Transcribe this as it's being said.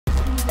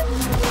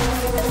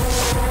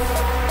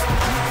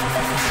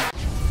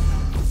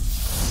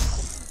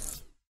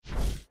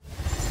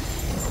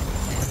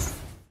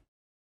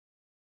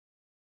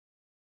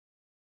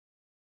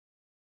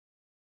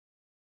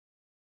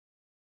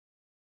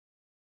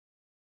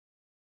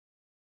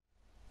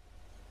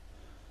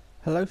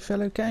Hello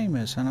fellow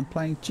gamers, and I'm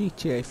playing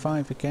GTA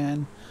 5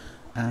 again.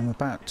 I'm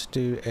about to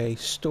do a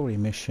story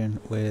mission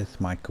with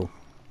Michael.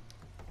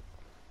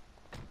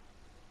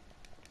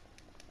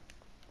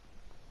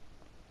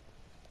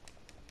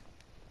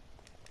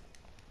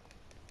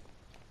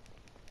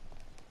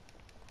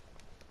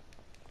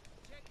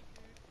 Check it,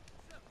 dude.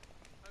 What's up?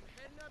 I'm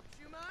heading up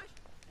Chumash.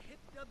 I hit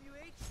the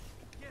WH.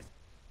 Guess.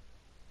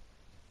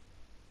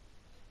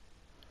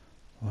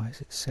 Why is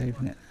it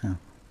saving it now?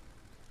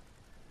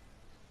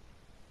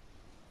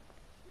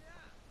 Yeah.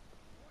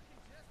 More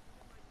congested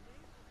than my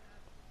nasal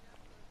passages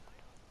after a night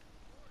on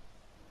the floor.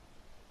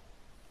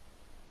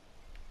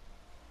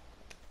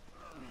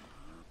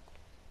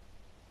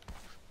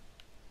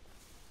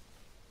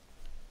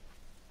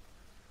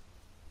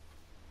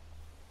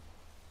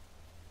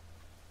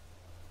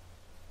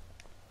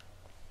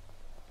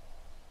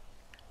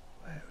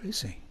 Where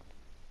is he?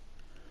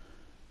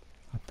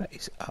 I bet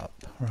he's up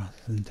rather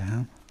than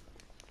down.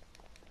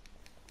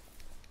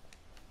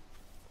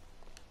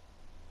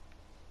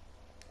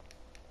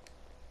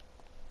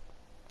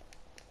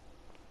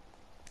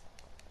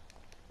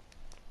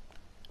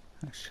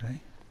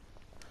 Actually,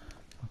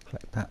 I'll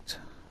collect that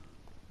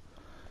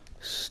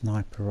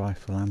sniper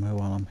rifle ammo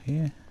while I'm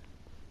here.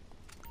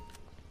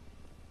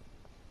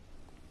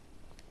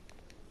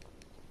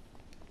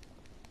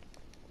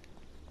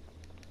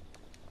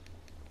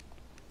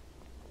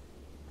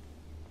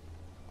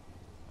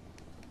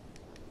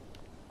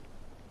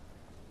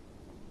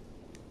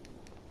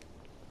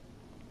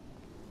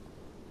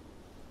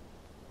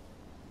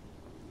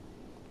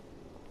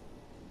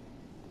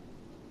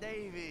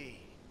 Davey,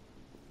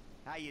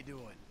 how you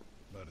doing?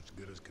 About as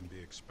good as can be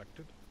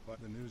expected,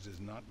 but the news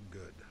is not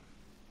good.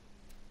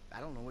 I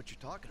don't know what you're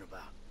talking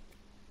about.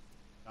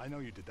 I know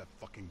you did that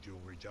fucking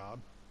jewelry job.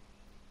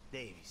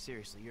 Davey,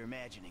 seriously, you're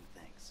imagining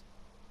things.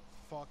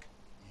 Fuck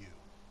you.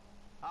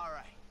 All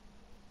right.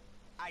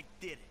 I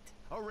did it.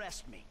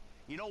 Arrest me.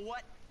 You know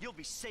what? You'll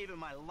be saving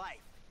my life.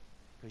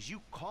 Because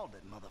you called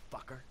it,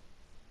 motherfucker.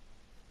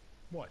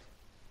 What?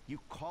 You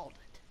called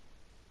it.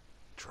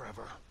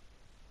 Trevor.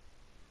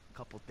 A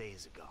couple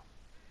days ago.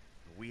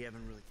 But we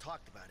haven't really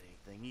talked about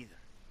anything either.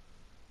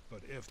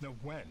 But if, no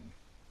when,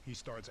 he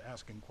starts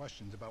asking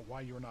questions about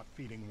why you're not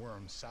feeding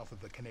worms south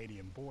of the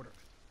Canadian border.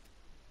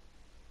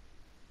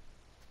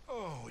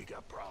 Oh, we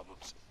got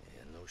problems.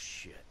 Yeah, no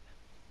shit.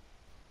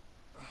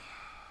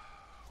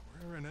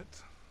 We're in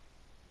it.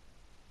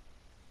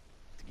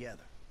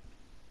 Together.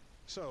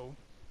 So,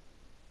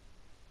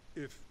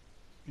 if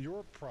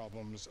your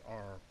problems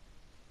are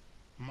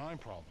my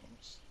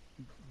problems,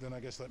 then I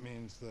guess that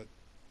means that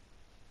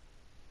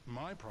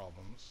my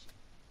problems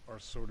are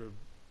sort of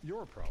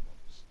your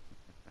problems.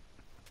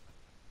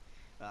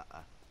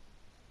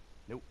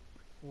 Nope.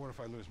 What if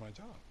I lose my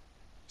job?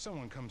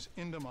 Someone comes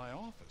into my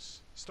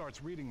office,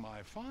 starts reading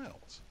my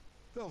files.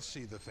 They'll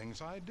see the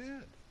things I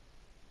did.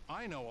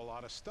 I know a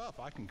lot of stuff.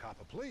 I can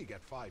cop a plea,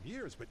 get 5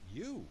 years, but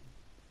you...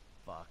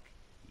 Fuck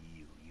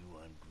you, you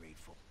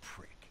ungrateful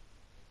prick.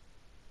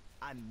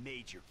 I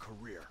made your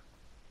career.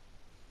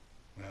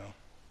 Well,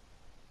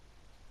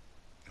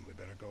 and we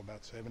better go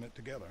about saving it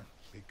together,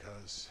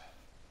 because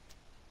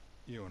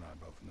you and I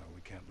both know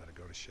we can't let it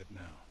go to shit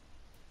now.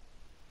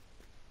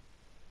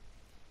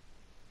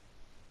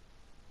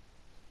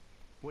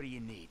 What do you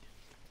need?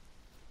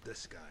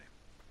 This guy,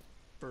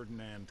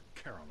 Ferdinand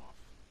Karloff.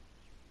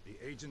 The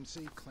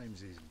agency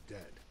claims he's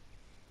dead.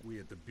 We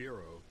at the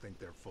Bureau think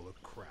they're full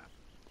of crap.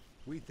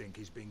 We think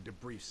he's being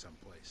debriefed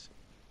someplace.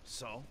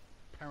 So?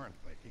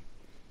 Apparently,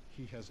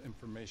 he has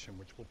information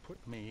which will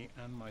put me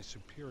and my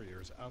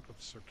superiors out of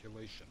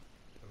circulation.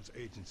 Those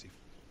agency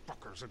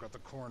fuckers have got the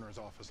coroner's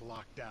office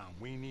locked down.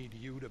 We need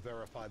you to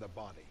verify the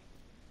body.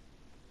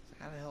 So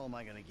how the hell am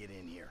I gonna get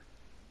in here?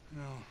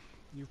 Well,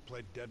 you've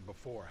played dead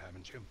before,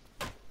 haven't you?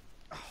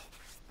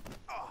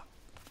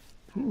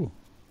 Ooh,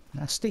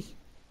 nasty.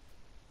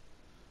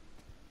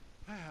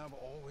 I have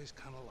always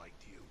kind of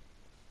liked you.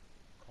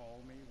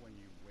 Call me when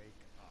you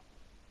wake up.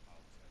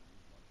 I'll tell you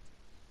what to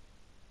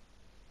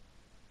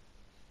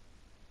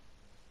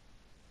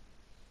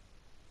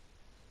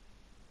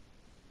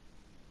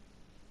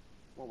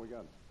do. What we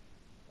got?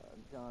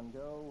 John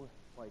Doe,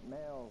 white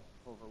male,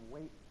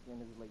 overweight, in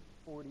his late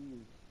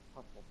 40s,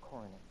 possible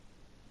coroner.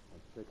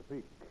 Let's take a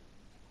peek.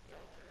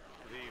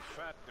 The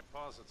fat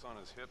deposits on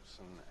his hips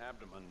and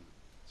abdomen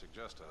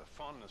suggest a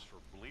fondness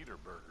for bleeder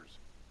burgers.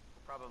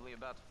 Probably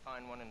about to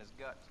find one in his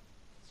gut,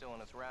 still in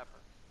his wrapper.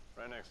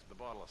 Right next to the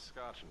bottle of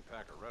scotch and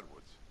pack of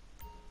redwoods.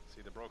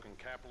 See the broken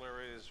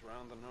capillaries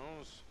around the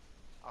nose?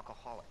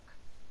 Alcoholic.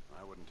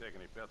 I wouldn't take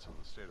any bets on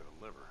the state of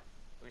the liver.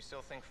 We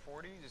still think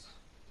 40s?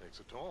 Takes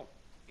a toll.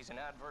 He's an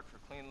advert for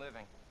clean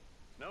living.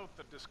 Note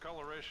the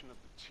discoloration of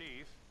the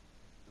teeth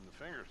and the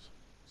fingers.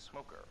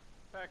 Smoker.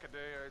 Pack a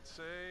day, I'd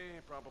say.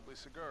 Probably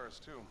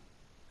cigars, too.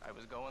 I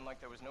was going like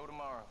there was no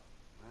tomorrow.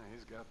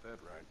 He's got that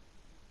right.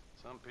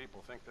 Some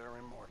people think they're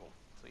immortal.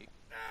 Sleep.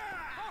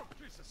 Oh,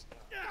 Jesus!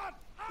 God,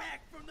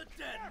 back from the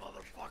dead,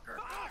 motherfucker!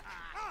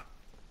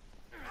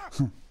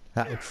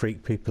 That would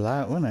freak people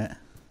out, wouldn't it?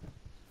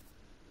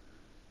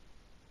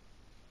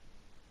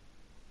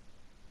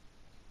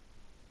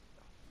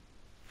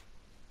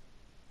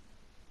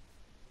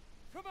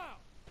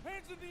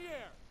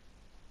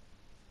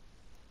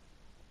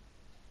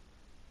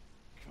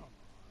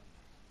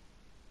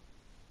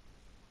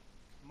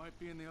 Might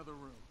be in the other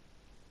room.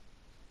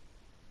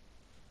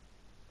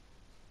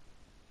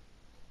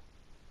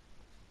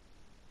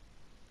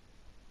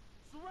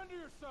 Surrender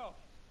yourself!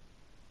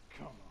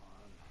 Come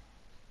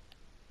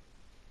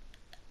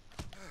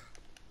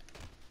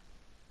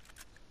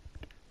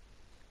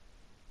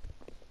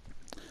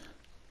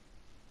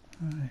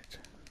on. Right.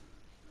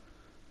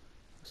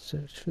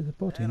 Search for the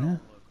body That now. don't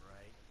look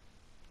right.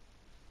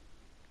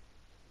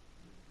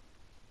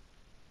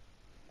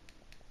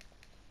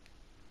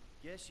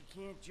 Guess you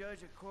can't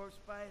judge a corpse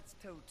by its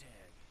toe tag.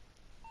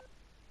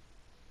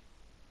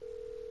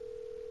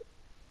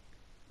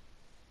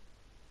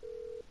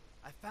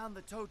 I found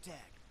the toe tag.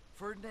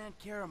 Ferdinand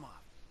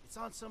Karamov. It's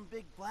on some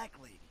big black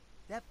lady.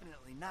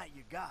 Definitely not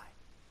your guy.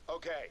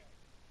 Okay.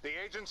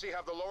 The agency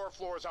have the lower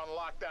floors on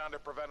lockdown to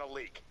prevent a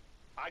leak.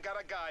 I got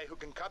a guy who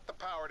can cut the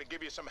power to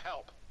give you some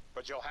help,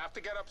 but you'll have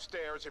to get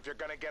upstairs if you're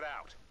gonna get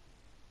out.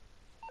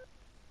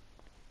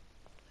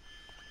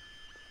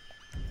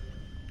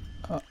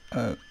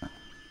 Uh-oh.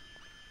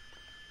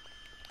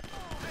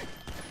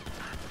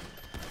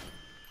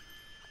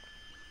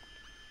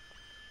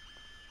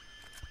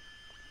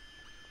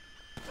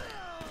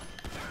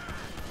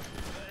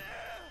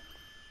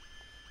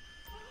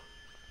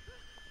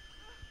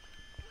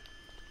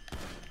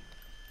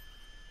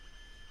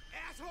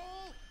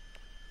 Asshole!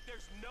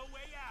 There's no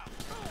way out!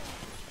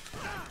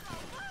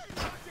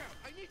 Watch out!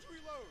 I need to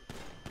reload!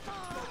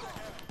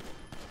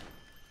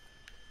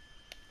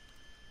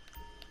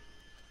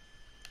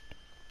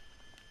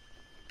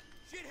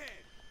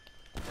 Shithead!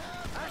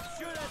 I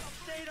should have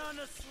stayed on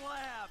the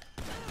slab.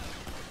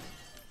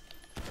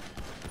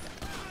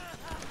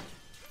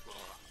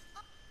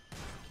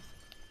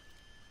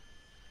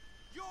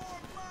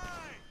 You're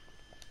mine!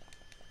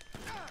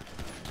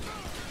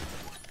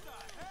 What the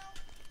hell?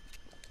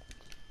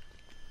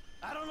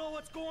 I don't know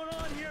what's going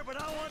on here, but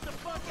I want the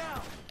fuck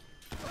out.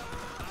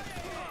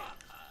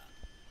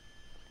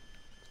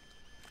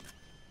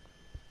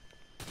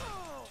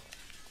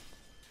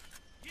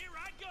 Here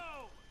I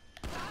go!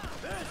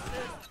 This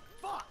is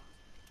fucked.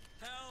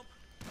 Help!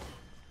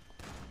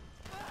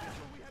 That's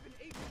where we have an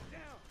agent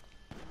down.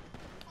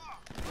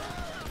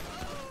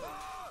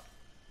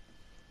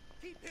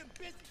 Keep him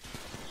busy.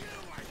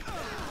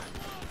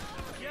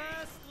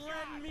 Just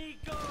let me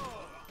go.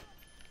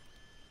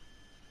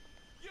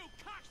 You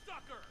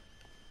cocksucker!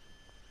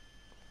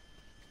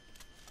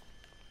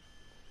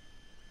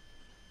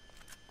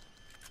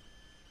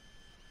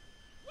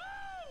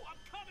 Woo!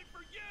 I'm coming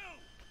for you!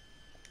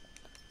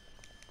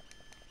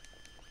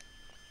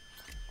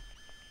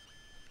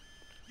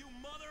 You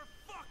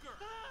motherfucker!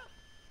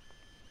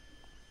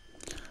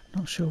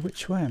 Not sure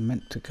which way I'm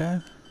meant to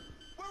go.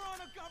 We're on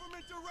a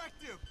government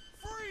directive!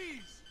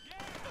 Freeze!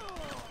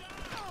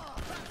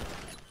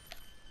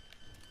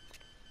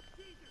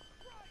 Jesus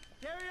Christ!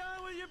 Carry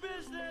on with your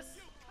business.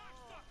 You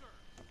cocksucker!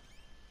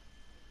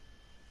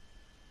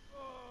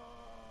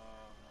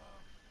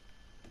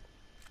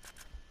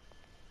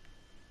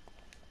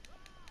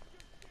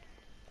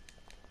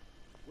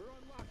 We're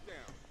on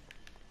lockdown.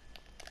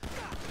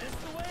 This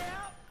the way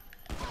out?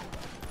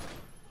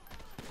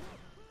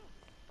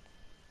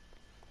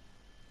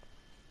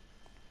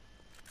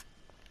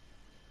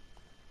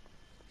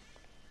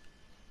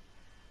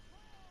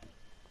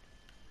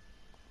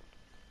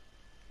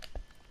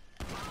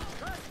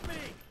 Trust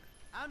me,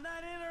 I'm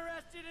not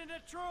interested in the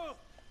truth.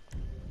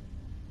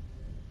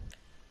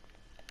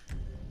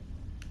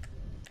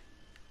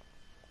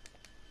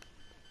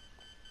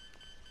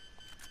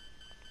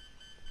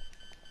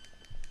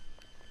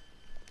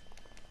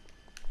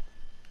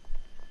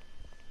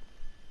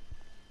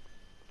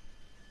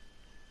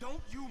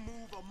 Don't you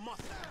move a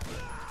muscle!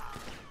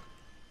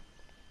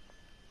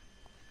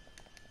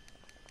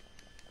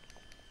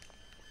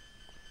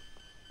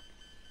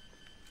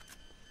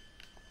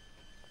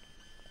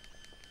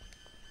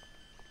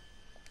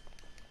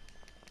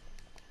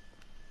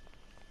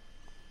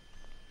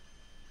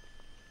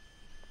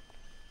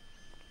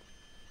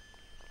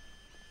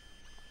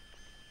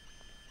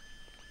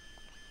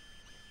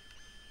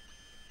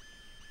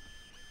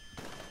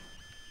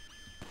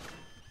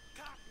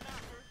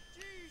 Cockknocker!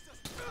 Jesus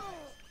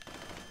Christ!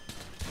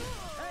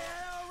 Hey,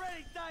 I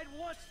already died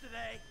once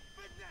today.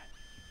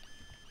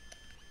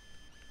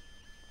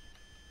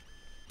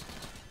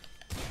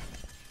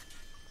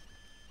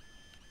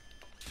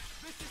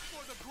 This is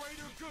for the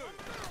greater good!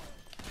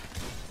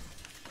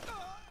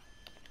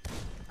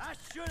 I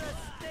should have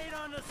stayed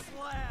on the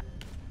slab.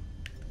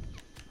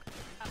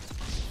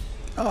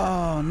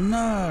 Oh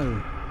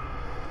no!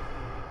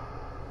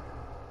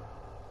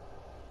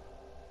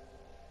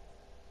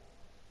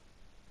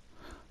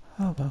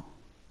 Oh well.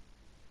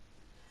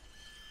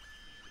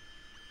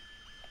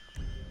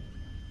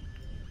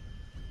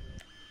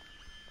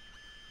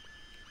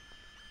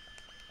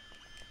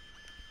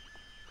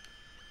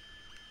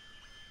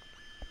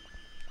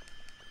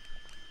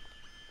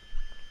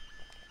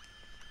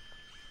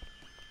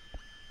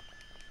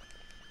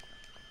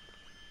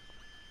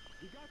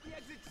 We got the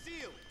exit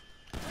sealed!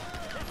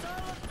 It's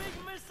all a big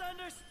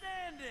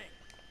misunderstanding.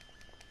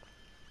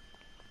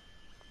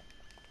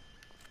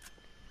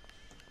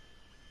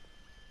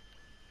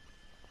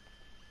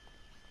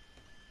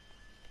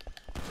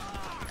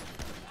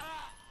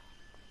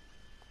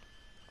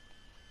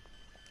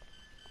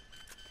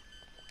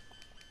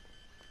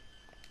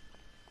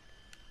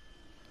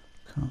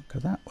 Can't go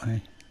that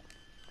way.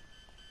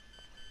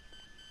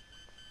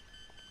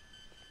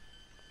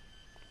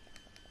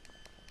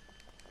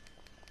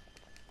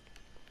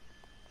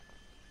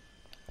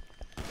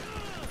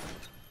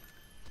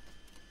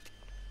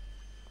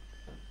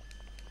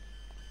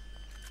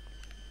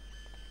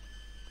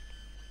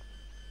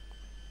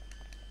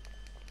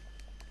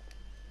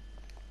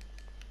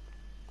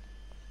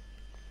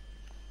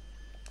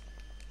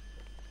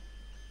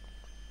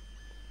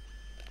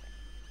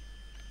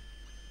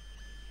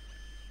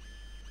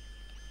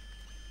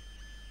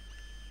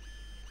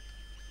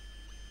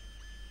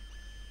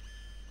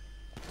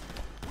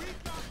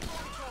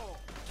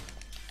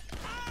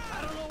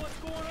 I don't know what's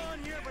going on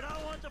here, but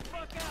I want the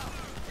fuck out!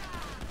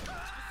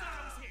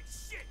 Lozano's hit!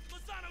 Shit!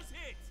 Lozano's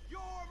hit! You're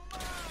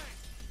mine!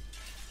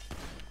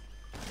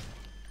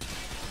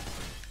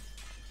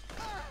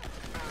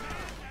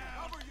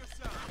 Cover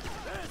yourself!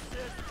 This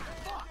is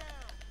fuck!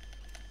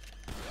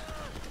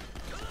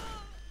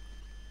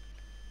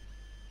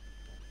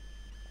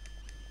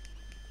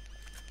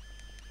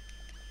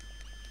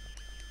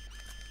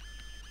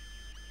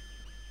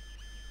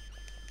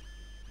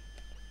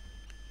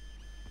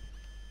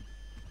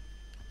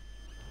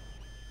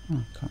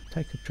 Oh, can't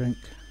take a drink.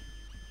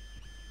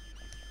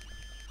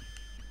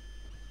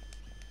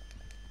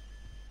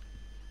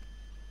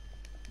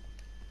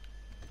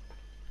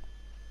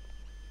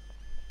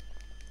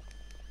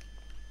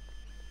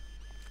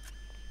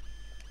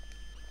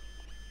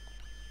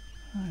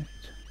 Right.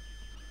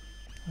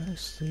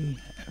 Where's the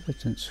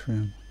evidence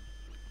room?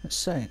 Let's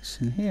say it's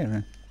in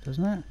here,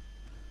 doesn't it?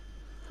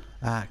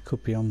 Ah, it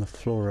could be on the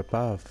floor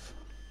above.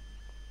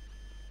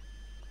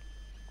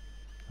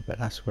 I bet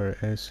that's where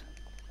it is.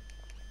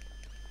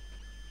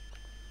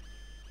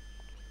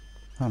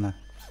 Oh no.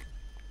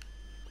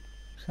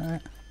 Is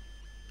that it?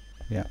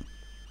 Yeah.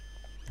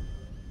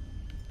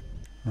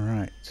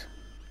 Right.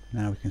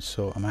 Now we can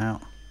sort them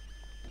out.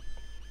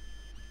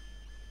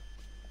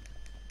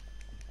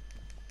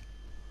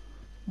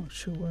 Not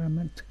sure where I'm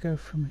meant to go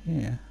from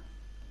here.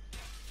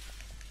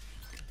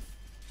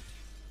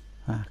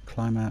 Ah,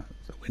 climb out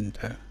the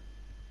window.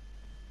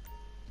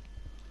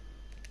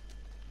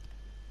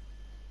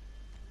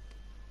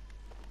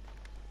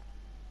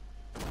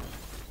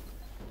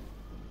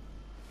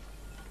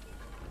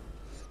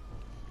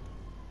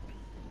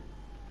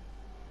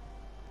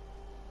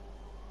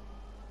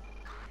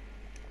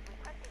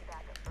 Requesting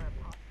backup for a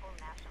possible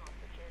national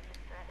security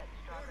threat at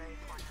Strawberry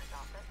Corner's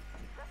office.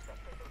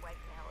 Suspect is a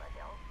white male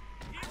adult.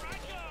 Here I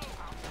go!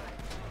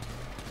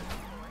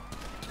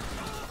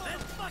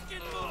 Let's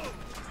fucking move!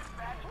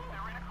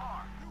 They're in a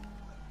car.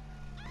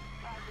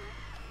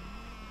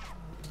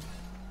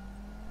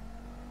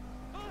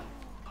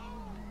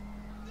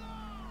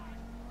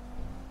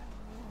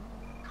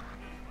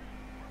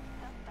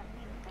 Suspect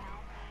is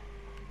down a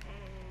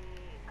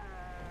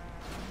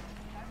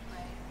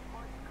X-ray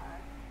sports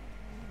card.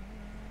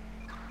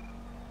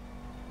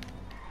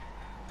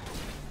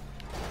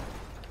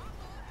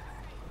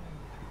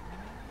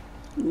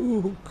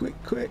 Ooh, quick,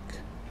 quick.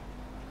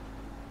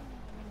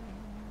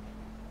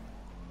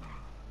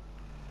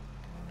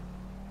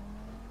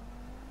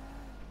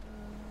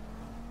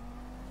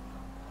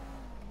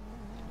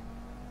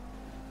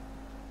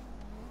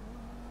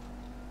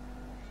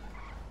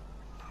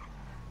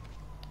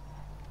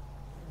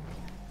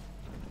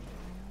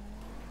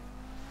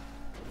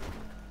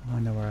 I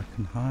know where I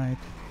can hide.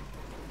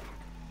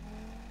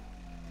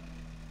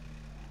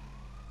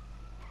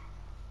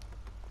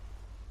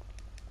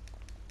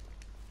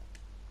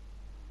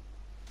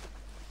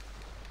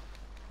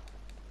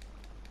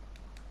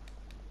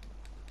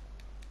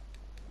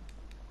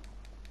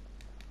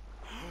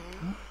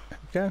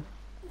 There we go.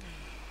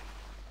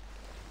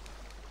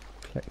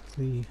 Collect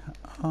the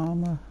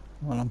armor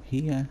while I'm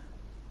here.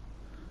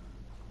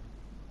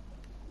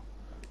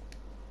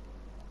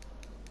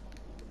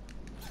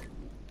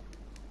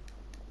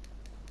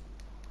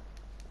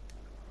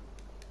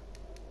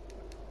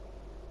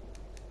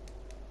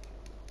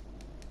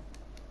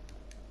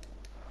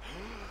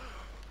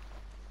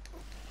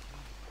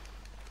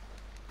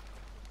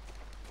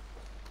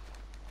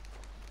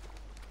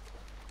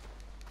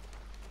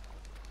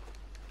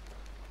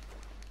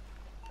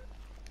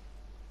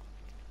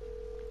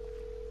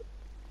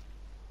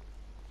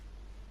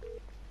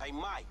 Hey,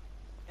 Mike.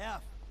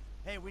 F.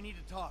 Hey, we need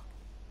to talk.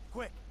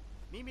 Quick.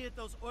 Meet me at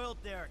those oil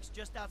derricks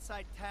just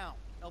outside town,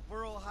 El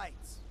Burro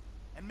Heights.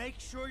 And make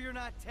sure you're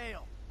not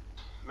tailed.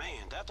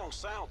 Man, that don't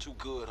sound too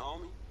good,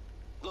 homie.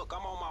 Look,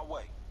 I'm on my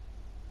way.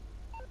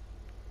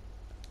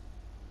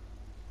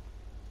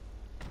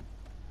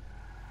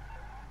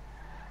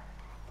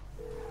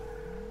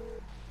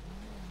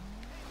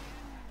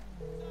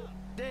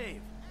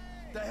 Dave,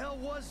 the hell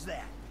was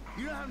that?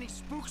 You know how many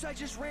spooks I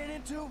just ran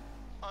into?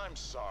 I'm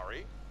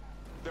sorry.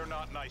 They're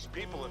not nice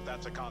people if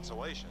that's a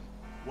consolation.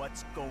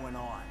 What's going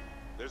on?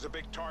 There's a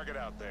big target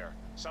out there.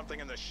 Something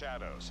in the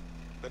shadows.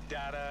 The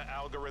data,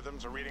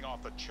 algorithms are reading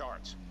off the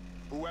charts.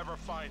 Whoever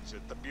finds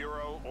it, the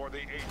Bureau or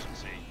the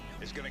agency,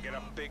 is gonna get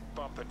a big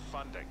bump in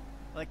funding.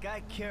 Like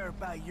I care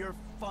about your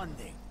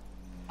funding.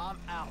 I'm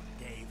out,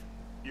 Dave.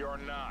 You're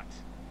not.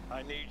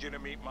 I need you to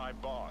meet my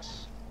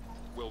boss.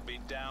 We'll be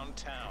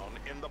downtown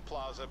in the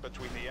plaza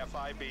between the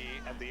FIB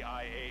and the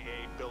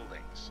IAA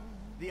buildings.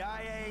 The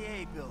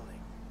IAA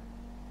building?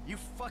 You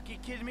fucking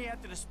kidding me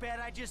after the spat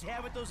I just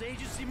had with those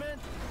agency men?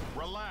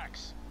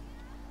 Relax.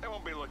 They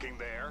won't be looking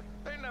there.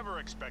 They never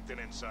expect an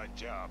inside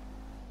job.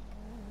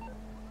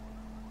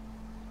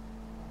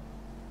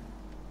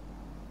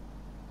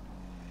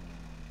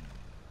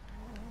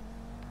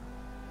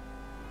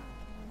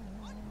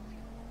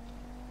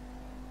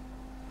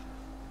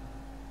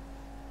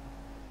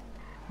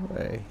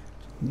 Hey,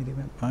 nearly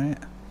went by it.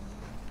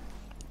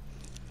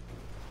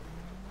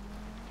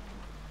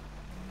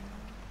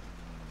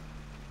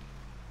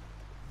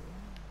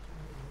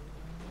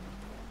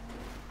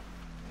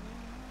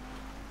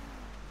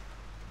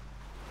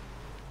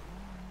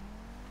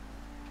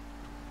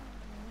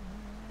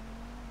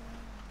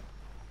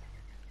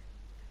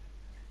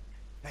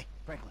 Hey,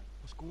 Franklin.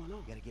 What's going on?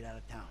 You gotta get out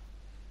of town.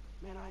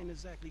 Man, I ain't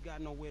exactly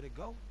got nowhere to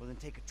go. Well, then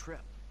take a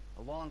trip.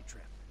 A long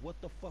trip. What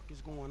the fuck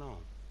is going on?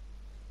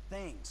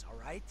 Things, all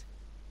right?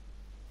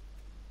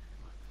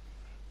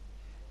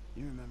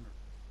 You remember,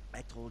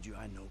 I told you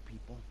I know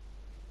people,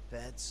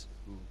 feds,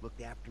 who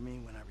looked after me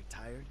when I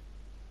retired?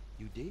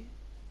 You did?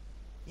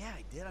 Yeah,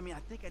 I did. I mean, I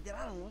think I did.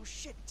 I don't know.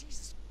 Shit,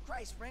 Jesus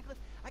Christ, Franklin.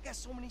 I got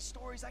so many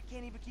stories, I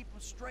can't even keep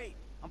them straight.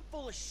 I'm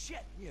full of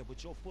shit. Yeah,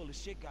 but your full of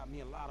shit got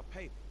me a lot of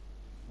paper.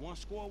 One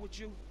score with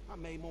you, I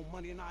made more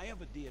money than I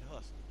ever did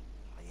hustling.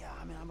 Yeah,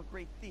 I mean, I'm a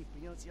great thief,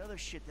 but you know, it's the other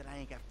shit that I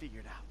ain't got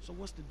figured out. So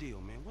what's the deal,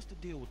 man? What's the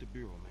deal with the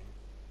Bureau, man?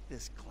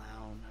 This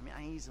clown, I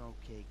mean, he's an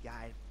okay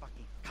guy,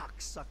 fucking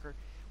cocksucker.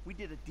 We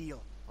did a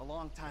deal a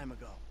long time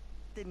ago.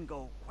 Didn't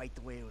go quite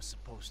the way it was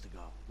supposed to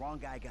go. Wrong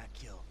guy got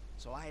killed.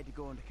 So I had to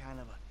go into kind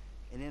of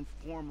an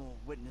informal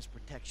witness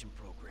protection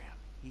program.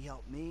 He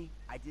helped me,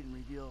 I didn't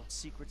reveal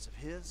secrets of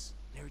his,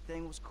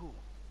 everything was cool.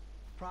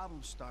 The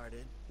problem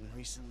started when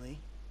recently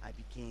I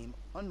became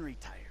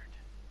unretired.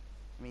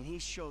 I mean, he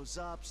shows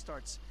up,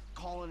 starts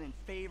calling in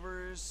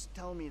favors,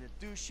 telling me to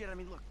do shit. I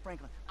mean, look,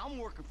 Franklin, I'm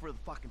working for the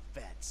fucking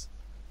feds.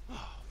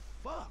 Oh,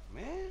 fuck,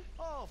 man.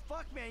 Oh,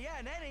 fuck, man, yeah,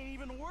 and that ain't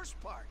even the worst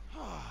part.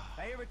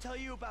 I ever tell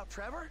you about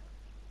Trevor?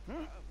 Man,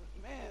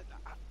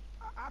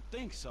 I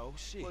think so,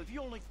 shit. Well, if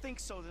you only think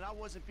so, then I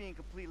wasn't being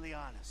completely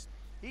honest.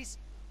 He's,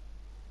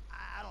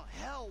 I don't,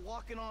 hell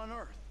walking on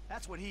Earth.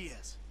 That's what he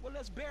is. Well,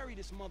 let's bury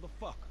this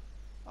motherfucker.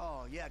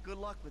 Oh, yeah, good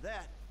luck with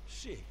that.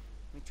 Shit.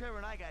 I mean, Trevor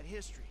and I got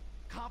history.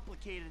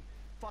 Complicated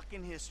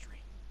fucking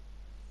history.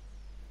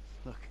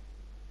 Look,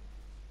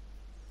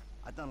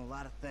 I've done a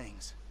lot of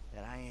things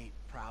that I ain't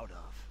proud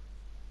of.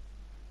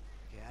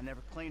 Okay, I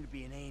never claimed to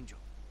be an angel.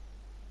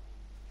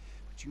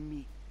 But you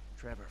meet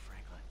Trevor,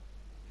 Franklin,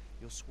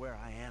 you'll swear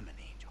I am an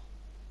angel.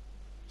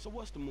 So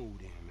what's the mood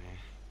then, man?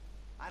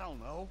 I don't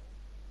know.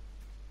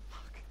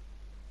 Look,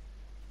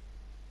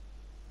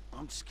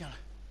 I'm just gonna,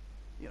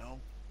 you know,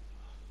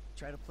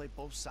 try to play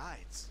both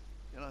sides.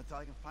 You know, until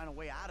I can find a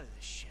way out of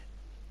this shit.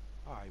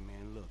 All right,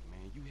 man, look,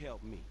 man, you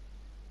help me.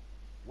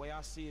 Way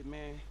I see it,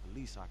 man, the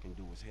least I can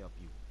do is help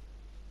you.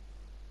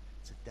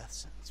 It's a death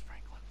sentence,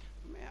 Franklin.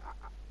 Man,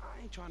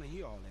 I ain't trying to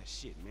hear all that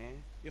shit,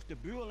 man. If the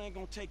Bureau ain't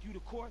gonna take you to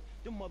court,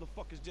 them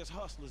motherfuckers just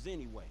hustlers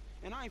anyway.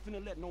 And I ain't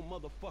finna let no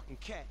motherfucking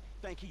cat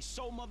think he's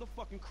so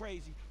motherfucking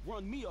crazy,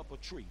 run me up a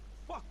tree.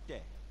 Fuck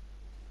that.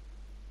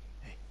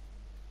 Hey,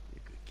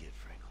 you're a good kid,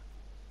 Franklin.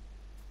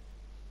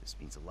 This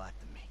means a lot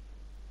to me.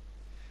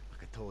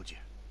 Like I told you,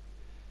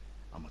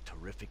 I'm a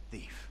terrific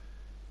thief.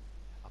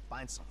 I'll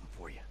find something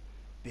for you.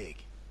 Big.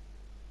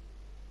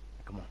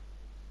 Now, come on.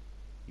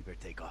 You better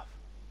take off.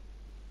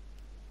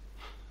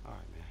 All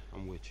right, man.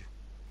 I'm with you.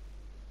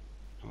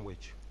 I'm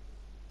with you.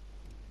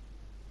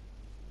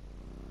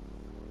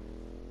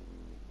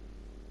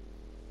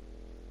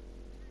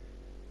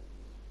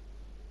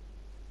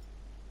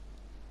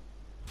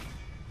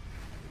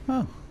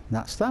 Oh,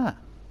 that's that.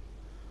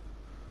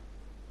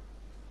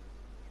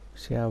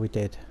 See how we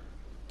did.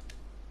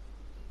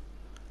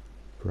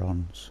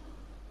 Bronze.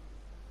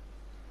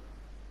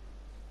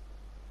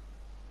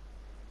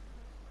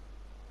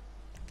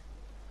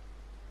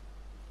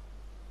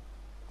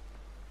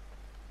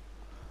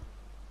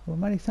 Well,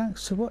 many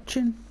thanks for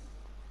watching,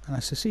 and I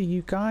shall see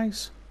you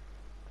guys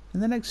in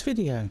the next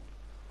video.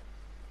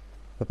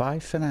 Bye bye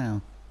for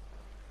now.